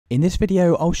In this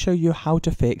video, I'll show you how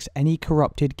to fix any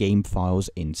corrupted game files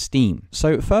in Steam.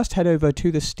 So first head over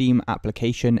to the Steam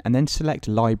application and then select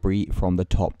Library from the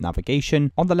top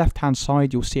navigation. On the left hand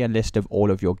side, you'll see a list of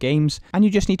all of your games, and you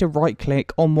just need to right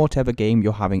click on whatever game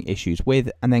you're having issues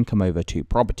with and then come over to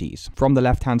Properties. From the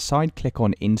left hand side, click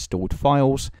on Installed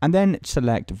Files and then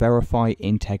select Verify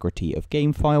Integrity of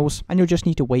Game Files, and you'll just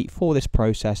need to wait for this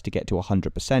process to get to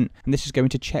 100%, and this is going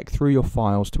to check through your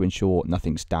files to ensure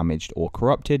nothing's damaged or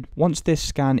corrupted. Once this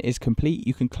scan is complete,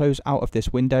 you can close out of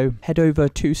this window, head over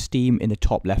to Steam in the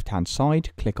top left hand side,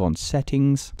 click on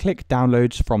Settings, click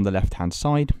Downloads from the left hand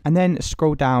side, and then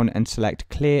scroll down and select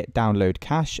Clear Download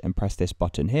Cache and press this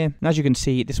button here. And as you can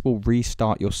see, this will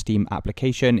restart your Steam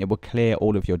application. It will clear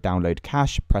all of your download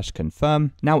cache, press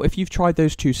Confirm. Now, if you've tried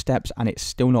those two steps and it's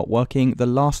still not working, the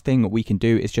last thing we can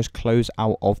do is just close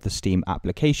out of the Steam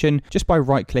application just by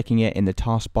right clicking it in the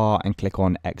taskbar and click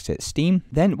on Exit Steam.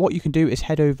 Then what you can do is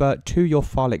head over to your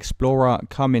File Explorer,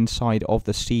 come inside of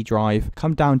the C drive,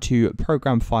 come down to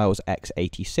Program Files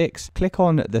x86, click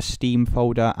on the Steam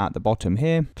folder at the bottom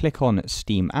here, click on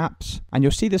Steam Apps, and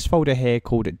you'll see this folder here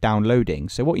called Downloading.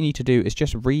 So what you need to do is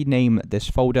just rename this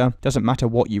folder. Doesn't matter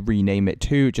what you rename it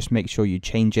to, just make sure you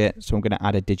change it. So I'm going to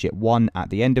add a digit 1 at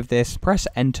the end of this, press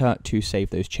Enter to save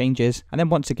those changes, and then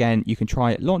once again you can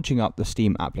try launching up the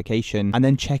Steam application and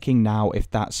then checking now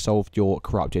if that's solved your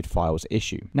corrupted files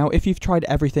issue. Now, if you've tried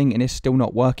everything and it's still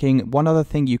not working, one other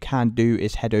thing you can do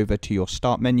is head over to your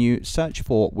Start menu, search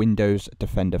for Windows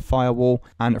Defender Firewall,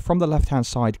 and from the left hand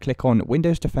side click on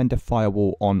Windows Defender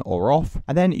Firewall on or off,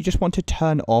 and then you just want to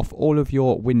turn off all of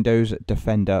your Windows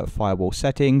Defender Firewall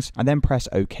settings and then press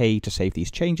OK to save these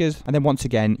changes, and then once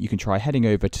again you can try heading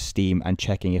over to Steam and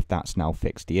checking if that's now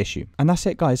fixed the issue. And that's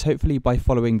it guys, hopefully by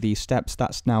following these steps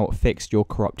that's now fixed your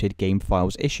corrupted game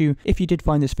files issue. If you did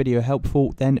find this video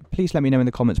helpful, then please let me know in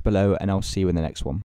the comments below and I'll see you in the next one.